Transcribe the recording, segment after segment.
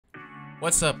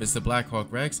What's up, it's the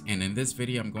Blackhawk Rex, and in this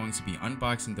video I'm going to be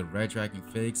unboxing the Redragon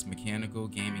Fizz mechanical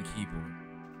gaming keyboard.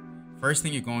 First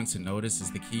thing you're going to notice is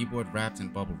the keyboard wrapped in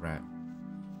bubble wrap.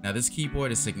 Now this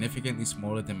keyboard is significantly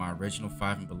smaller than my original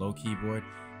 5 and below keyboard,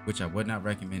 which I would not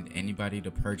recommend anybody to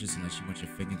purchase unless you want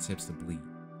your fingertips to bleed.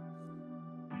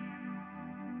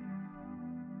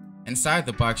 Inside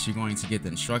the box you're going to get the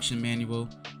instruction manual,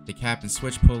 the cap and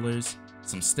switch pullers,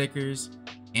 some stickers,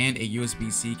 and a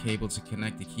USB-C cable to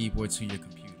connect the keyboard to your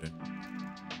computer.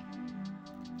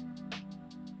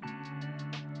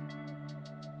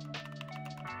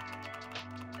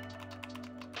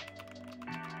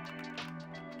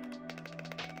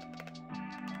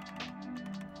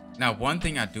 Now, one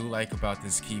thing I do like about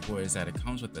this keyboard is that it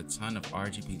comes with a ton of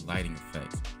RGB lighting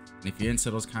effects. And if you're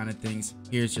into those kind of things,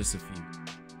 here's just a few.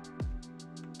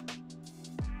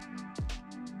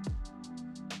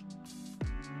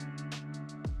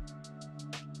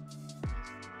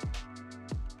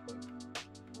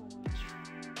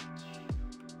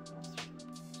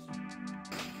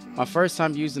 My first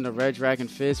time using the Redragon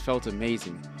Fizz felt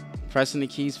amazing. Pressing the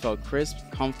keys felt crisp,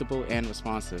 comfortable, and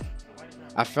responsive.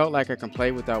 I felt like I could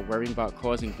play without worrying about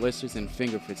causing blisters and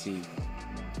finger fatigue.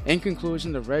 In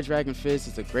conclusion, the Redragon Fizz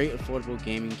is a great affordable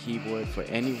gaming keyboard for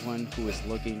anyone who is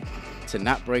looking to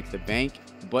not break the bank,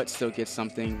 but still get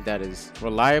something that is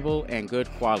reliable and good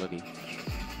quality.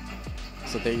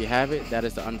 So there you have it. That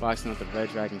is the unboxing of the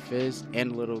Redragon Fizz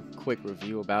and a little quick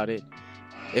review about it.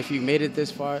 If you made it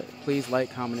this far, please like,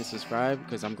 comment, and subscribe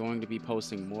because I'm going to be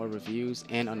posting more reviews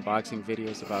and unboxing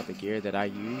videos about the gear that I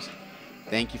use.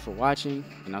 Thank you for watching,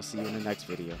 and I'll see you in the next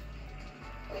video.